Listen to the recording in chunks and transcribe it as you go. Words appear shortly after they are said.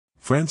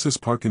Frances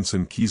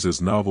Parkinson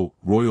Keyes' novel,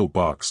 Royal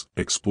Box,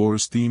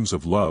 explores themes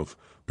of love,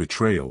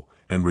 betrayal,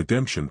 and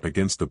redemption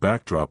against the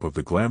backdrop of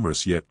the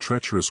glamorous yet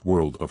treacherous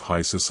world of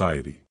high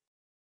society.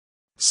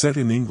 Set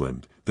in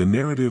England, the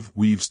narrative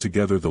weaves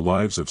together the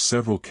lives of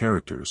several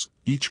characters,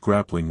 each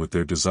grappling with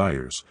their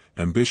desires,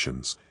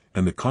 ambitions,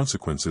 and the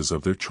consequences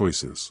of their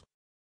choices.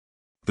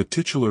 The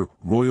titular,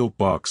 Royal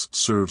Box,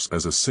 serves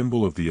as a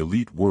symbol of the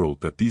elite world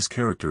that these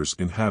characters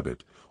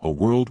inhabit, a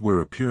world where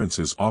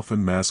appearances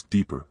often mask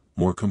deeper,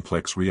 more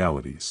complex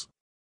realities.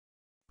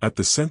 At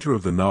the center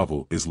of the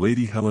novel is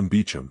Lady Helen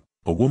Beecham,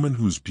 a woman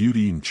whose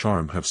beauty and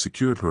charm have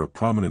secured her a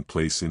prominent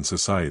place in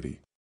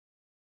society.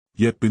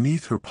 Yet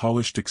beneath her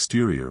polished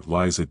exterior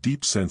lies a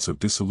deep sense of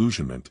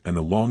disillusionment and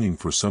a longing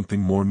for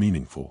something more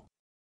meaningful.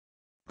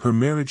 Her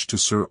marriage to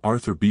Sir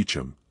Arthur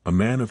Beecham, a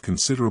man of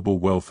considerable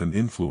wealth and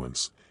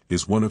influence,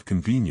 is one of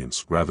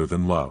convenience rather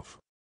than love.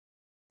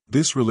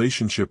 This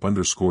relationship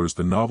underscores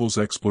the novel's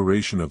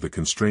exploration of the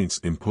constraints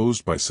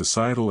imposed by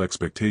societal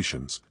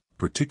expectations,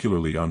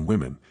 particularly on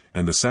women,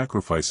 and the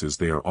sacrifices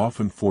they are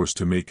often forced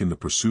to make in the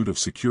pursuit of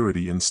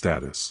security and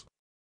status.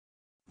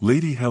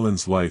 Lady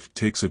Helen's life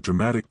takes a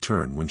dramatic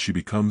turn when she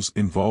becomes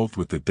involved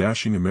with the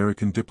dashing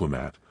American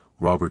diplomat,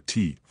 Robert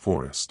T.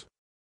 Forrest.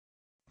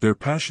 Their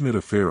passionate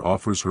affair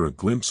offers her a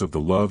glimpse of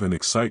the love and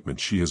excitement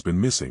she has been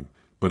missing,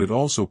 but it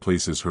also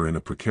places her in a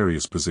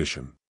precarious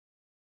position.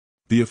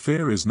 The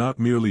affair is not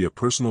merely a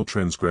personal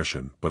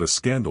transgression but a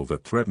scandal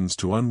that threatens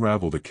to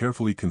unravel the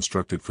carefully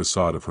constructed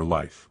facade of her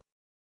life.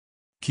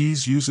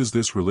 Keyes uses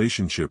this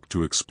relationship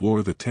to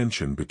explore the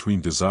tension between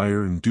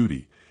desire and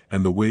duty,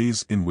 and the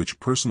ways in which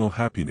personal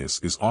happiness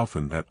is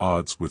often at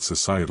odds with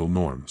societal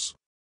norms.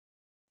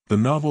 The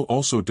novel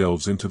also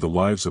delves into the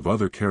lives of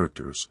other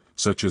characters,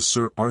 such as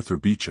Sir Arthur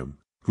Beecham,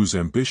 whose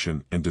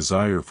ambition and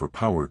desire for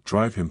power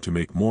drive him to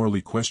make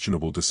morally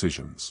questionable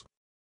decisions.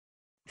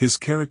 His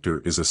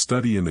character is a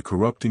study in the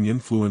corrupting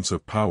influence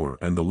of power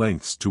and the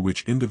lengths to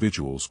which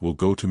individuals will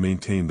go to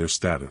maintain their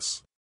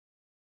status.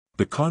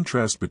 The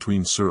contrast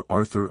between Sir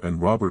Arthur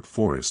and Robert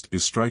Forrest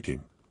is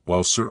striking.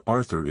 While Sir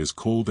Arthur is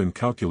cold and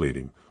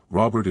calculating,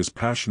 Robert is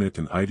passionate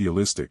and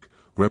idealistic,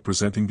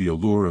 representing the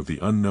allure of the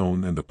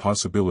unknown and the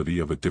possibility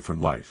of a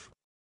different life.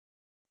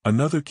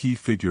 Another key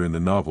figure in the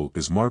novel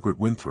is Margaret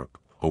Winthrop,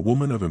 a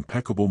woman of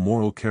impeccable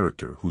moral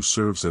character who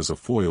serves as a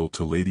foil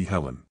to Lady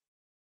Helen.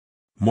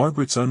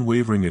 Margaret's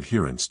unwavering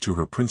adherence to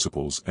her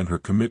principles and her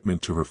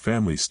commitment to her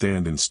family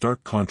stand in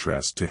stark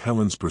contrast to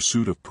Helen's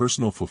pursuit of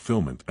personal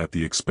fulfillment at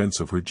the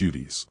expense of her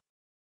duties.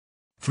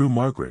 Through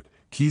Margaret,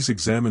 Keyes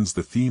examines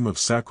the theme of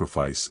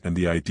sacrifice and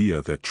the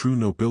idea that true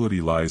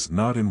nobility lies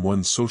not in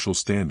one's social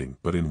standing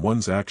but in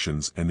one's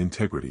actions and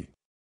integrity.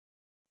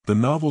 The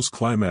novel's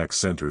climax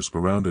centers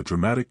around a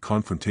dramatic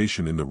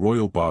confrontation in the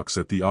Royal Box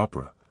at the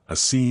opera, a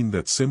scene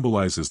that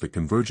symbolizes the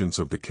convergence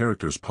of the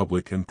characters'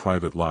 public and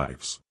private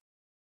lives.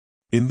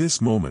 In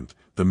this moment,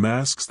 the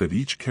masks that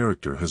each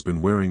character has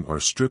been wearing are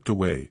stripped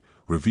away,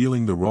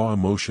 revealing the raw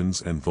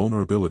emotions and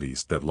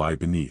vulnerabilities that lie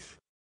beneath.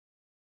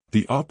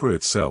 The opera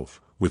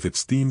itself, with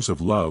its themes of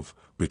love,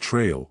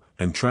 betrayal,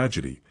 and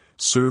tragedy,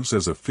 serves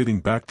as a fitting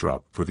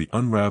backdrop for the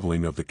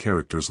unraveling of the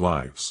characters'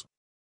 lives.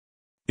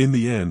 In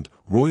the end,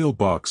 Royal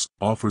Box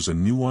offers a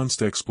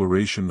nuanced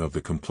exploration of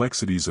the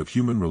complexities of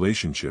human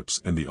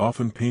relationships and the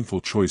often painful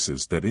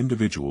choices that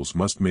individuals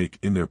must make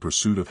in their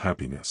pursuit of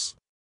happiness.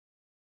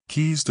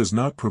 Keyes does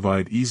not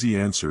provide easy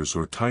answers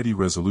or tidy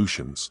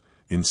resolutions.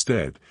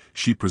 Instead,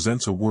 she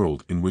presents a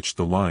world in which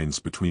the lines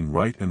between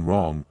right and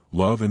wrong,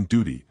 love and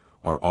duty,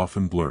 are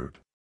often blurred.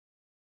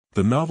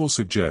 The novel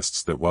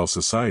suggests that while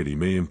society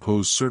may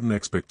impose certain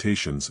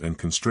expectations and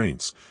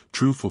constraints,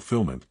 true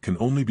fulfillment can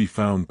only be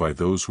found by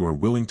those who are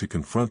willing to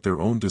confront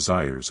their own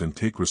desires and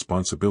take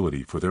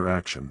responsibility for their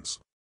actions.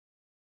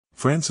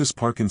 Frances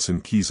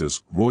Parkinson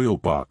Keyes' Royal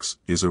Box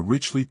is a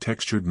richly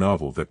textured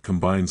novel that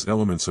combines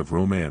elements of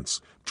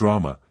romance,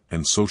 drama,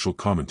 and social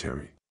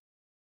commentary.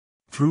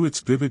 Through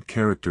its vivid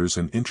characters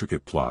and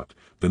intricate plot,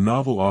 the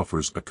novel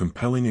offers a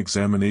compelling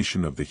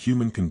examination of the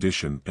human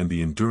condition and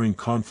the enduring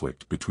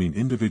conflict between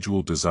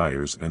individual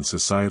desires and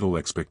societal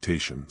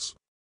expectations.